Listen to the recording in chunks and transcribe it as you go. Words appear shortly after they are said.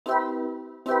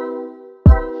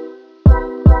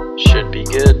Should be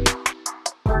good.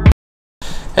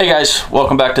 Hey guys,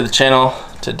 welcome back to the channel.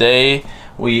 Today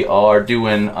we are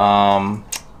doing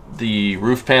the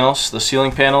roof panels, the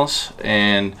ceiling panels,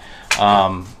 and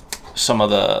some of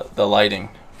the lighting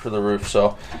for the roof.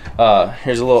 So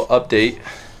here's a little update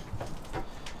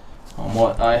on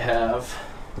what I have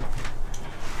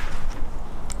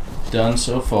done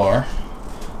so far.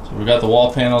 So we've got the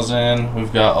wall panels in,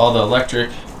 we've got all the electric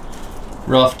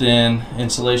roughed in,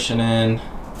 insulation in,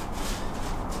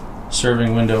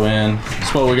 serving window in.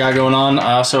 That's what we got going on.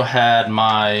 I also had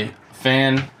my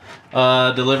fan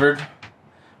delivered,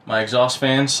 my exhaust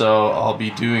fan, so I'll be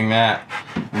doing that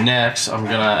next. I'm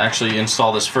gonna actually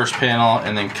install this first panel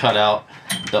and then cut out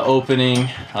the opening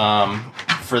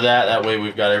for that. That way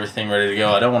we've got everything ready to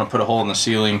go. I don't want to put a hole in the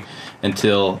ceiling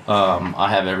until I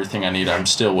have everything I need. I'm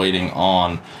still waiting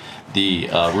on the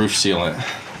roof sealant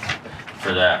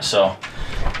for that. So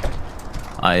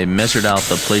I measured out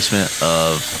the placement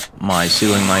of my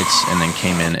ceiling lights and then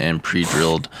came in and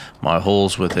pre-drilled my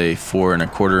holes with a 4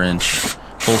 1/4 inch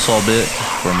hole saw bit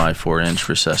for my 4-inch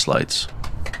recessed lights.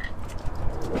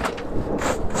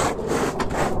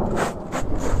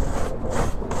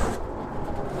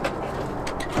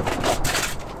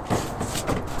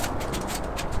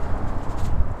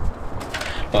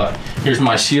 But here's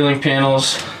my ceiling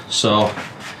panels. So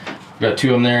I've got 2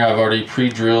 of them there. I've already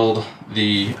pre-drilled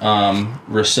the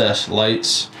recessed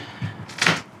lights.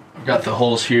 I've got the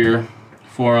holes here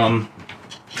for them,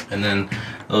 and then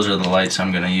those are the lights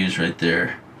I'm going to use right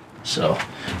there. So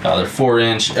they're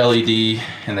 4-inch LED,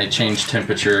 and they change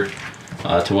temperature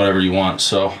to whatever you want.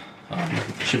 So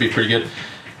should be pretty good.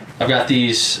 I've got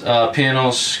these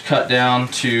panels cut down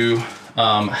to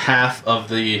half of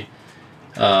the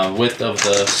width of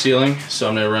the ceiling. So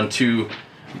I'm going to run 2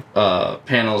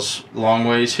 panels long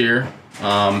ways here.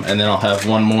 And then I'll have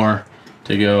 1 more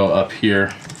to go up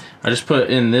here. I just put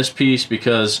in this piece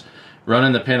because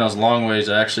running the panels long ways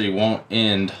actually won't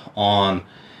end on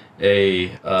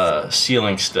a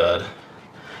ceiling stud.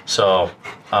 So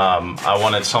I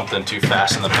wanted something to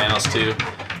fasten the panels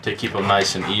to keep them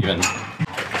nice and even.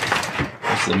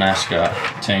 That's the mascot,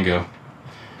 Tango.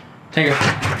 Tango,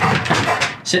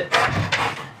 sit.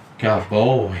 Good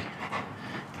boy.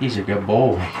 He's a good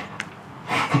boy.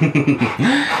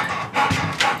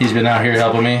 He's been out here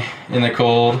helping me in the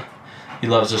cold. He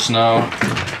loves the snow.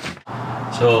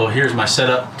 So here's my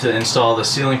setup to install the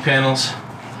ceiling panels.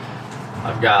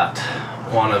 I've got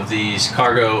one of these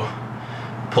cargo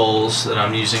poles that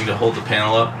I'm using to hold the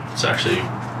panel up. It's actually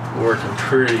working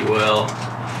pretty well.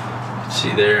 You can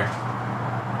see there.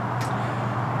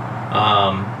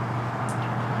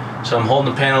 So I'm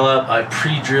holding the panel up. I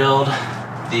pre-drilled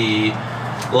the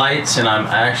lights, and I'm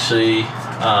actually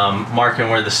marking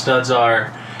where the studs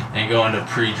are and going to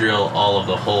pre-drill all of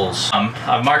the holes.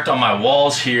 I've marked on my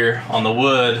walls here on the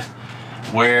wood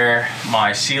where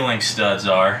my ceiling studs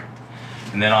are,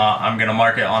 and then I'm going to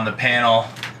mark it on the panel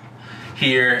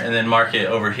here, and then mark it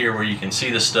over here where you can see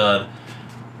the stud,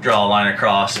 draw a line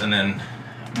across, and then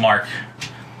mark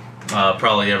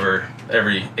probably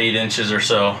every 8 inches or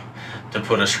so to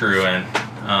put a screw in.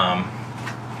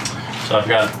 So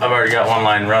I've already got 1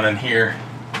 line running here.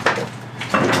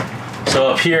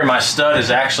 So up here, my stud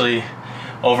is actually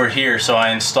over here, so I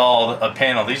installed a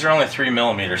panel. These are only 3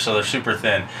 millimeters, so they're super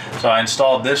thin. So I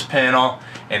installed this panel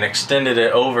and extended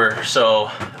it over so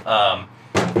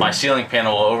my ceiling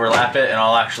panel will overlap it, and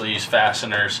I'll actually use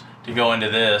fasteners to go into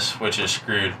this, which is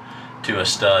screwed to a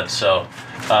stud. So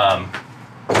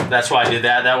that's why I did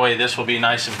that. That way this will be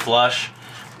nice and flush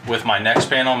with my next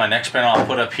panel. My next panel I'll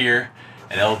put up here,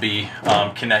 and it'll be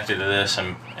connected to this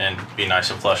and be nice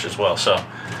and flush as well. So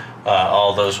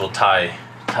all those will tie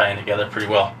in together pretty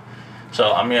well.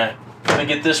 So I'm gonna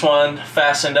get this one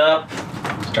fastened up.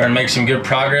 Starting to make some good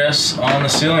progress on the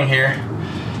ceiling here.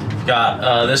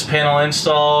 Got this panel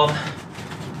installed,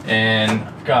 and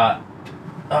got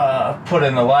put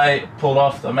in the light, pulled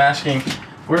off the masking.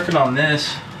 Working on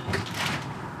this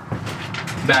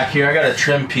back here. I got a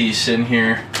trim piece in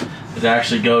here that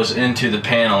actually goes into the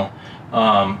panel.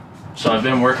 So I've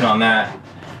been working on that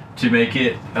to make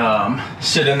it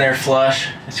sit in there flush.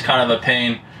 It's kind of a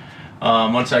pain.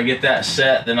 Once I get that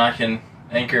set, then I can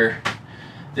anchor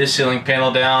this ceiling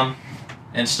panel down,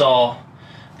 install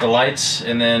the lights,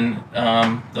 and then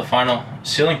the final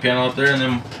ceiling panel up there, and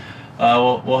then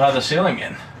we'll have the ceiling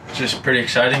in. It's just pretty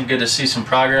exciting. Good to see some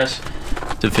progress.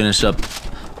 To finish up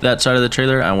that side of the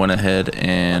trailer, I went ahead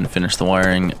and finished the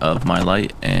wiring of my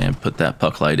light and put that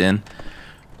puck light in.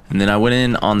 And then I went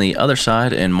in on the other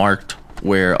side and marked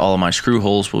where all of my screw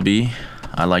holes will be.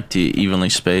 I like to evenly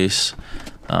space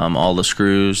all the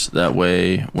screws. That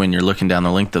way, when you're looking down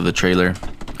the length of the trailer,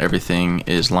 everything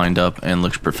is lined up and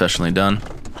looks professionally done.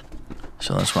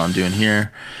 So that's what I'm doing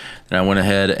here. And I went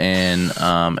ahead and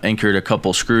anchored a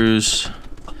couple screws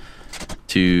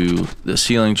to the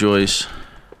ceiling joist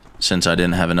since I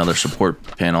didn't have another support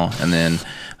panel, and then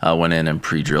went in and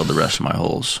pre-drilled the rest of my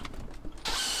holes.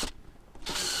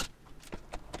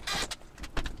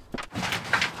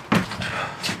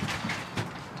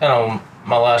 On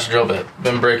my last drill bit,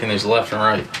 been breaking these left and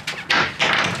right.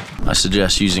 I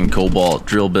suggest using cobalt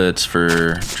drill bits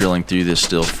for drilling through this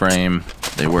steel frame.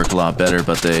 They work a lot better,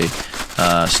 but they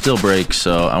still break,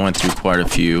 so I went through quite a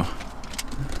few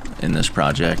in this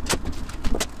project.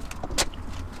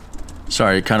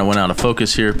 Sorry, it kind of went out of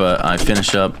focus here, but I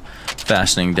finished up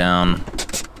fastening down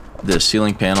this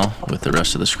ceiling panel with the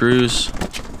rest of the screws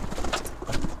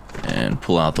and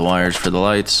pull out the wires for the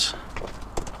lights.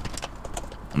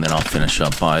 And then I'll finish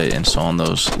up by installing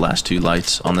those last two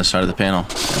lights on this side of the panel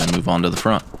and then move on to the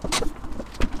front.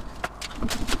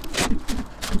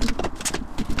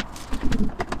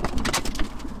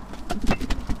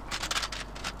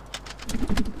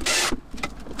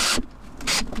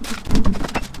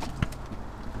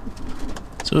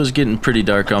 So it was getting pretty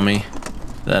dark on me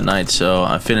that night, so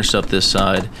I finished up this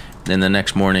side. Then the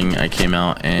next morning I came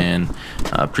out and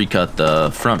pre-cut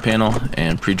the front panel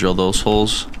and pre-drilled those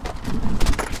holes.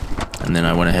 And then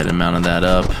I went ahead and mounted that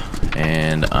up,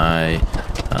 and I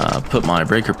put my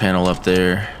breaker panel up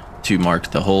there to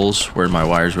mark the holes where my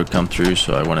wires would come through.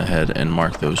 So I went ahead and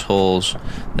marked those holes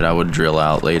that I would drill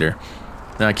out later.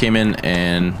 Then I came in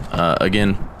and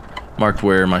again marked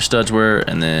where my studs were,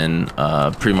 and then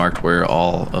pre-marked where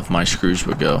all of my screws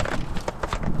would go,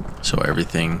 so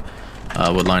everything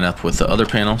would line up with the other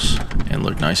panels and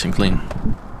look nice and clean.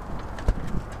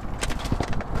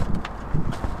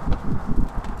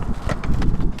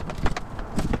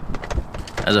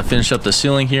 As I finish up the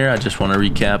ceiling here, I just want to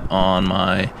recap on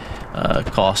my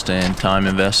cost and time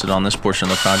invested on this portion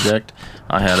of the project.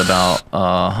 I had about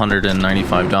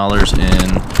 $195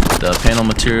 in the panel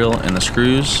material and the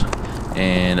screws,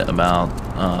 and about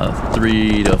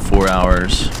 3 to 4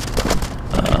 hours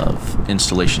of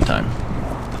installation time.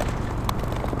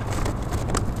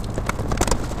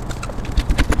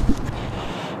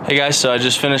 Hey guys, so I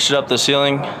just finished up the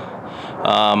ceiling.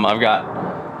 I've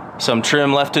got some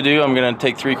trim left to do. I'm gonna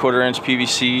take 3/4 inch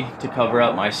PVC to cover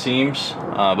up my seams,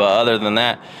 but other than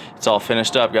that, it's all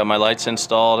finished up. Got my lights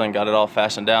installed and got it all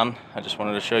fastened down. I just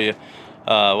wanted to show you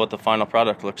what the final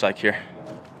product looks like here.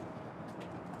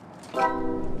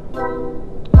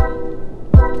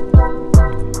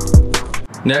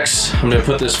 Next, I'm gonna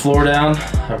put this floor down.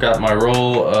 I've got my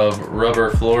roll of rubber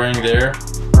flooring there.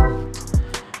 I'm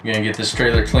gonna get this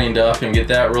trailer cleaned up and get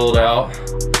that rolled out.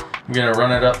 I'm gonna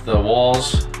run it up the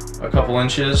walls a couple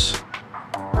inches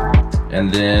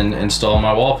and then install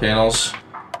my wall panels.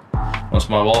 Once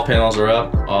my wall panels are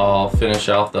up, I'll finish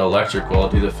out the electrical. I'll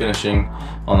do the finishing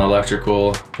on the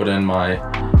electrical, put in my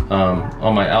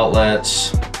all my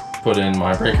outlets, put in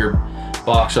my breaker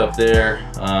box up there.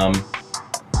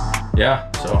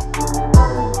 Yeah, so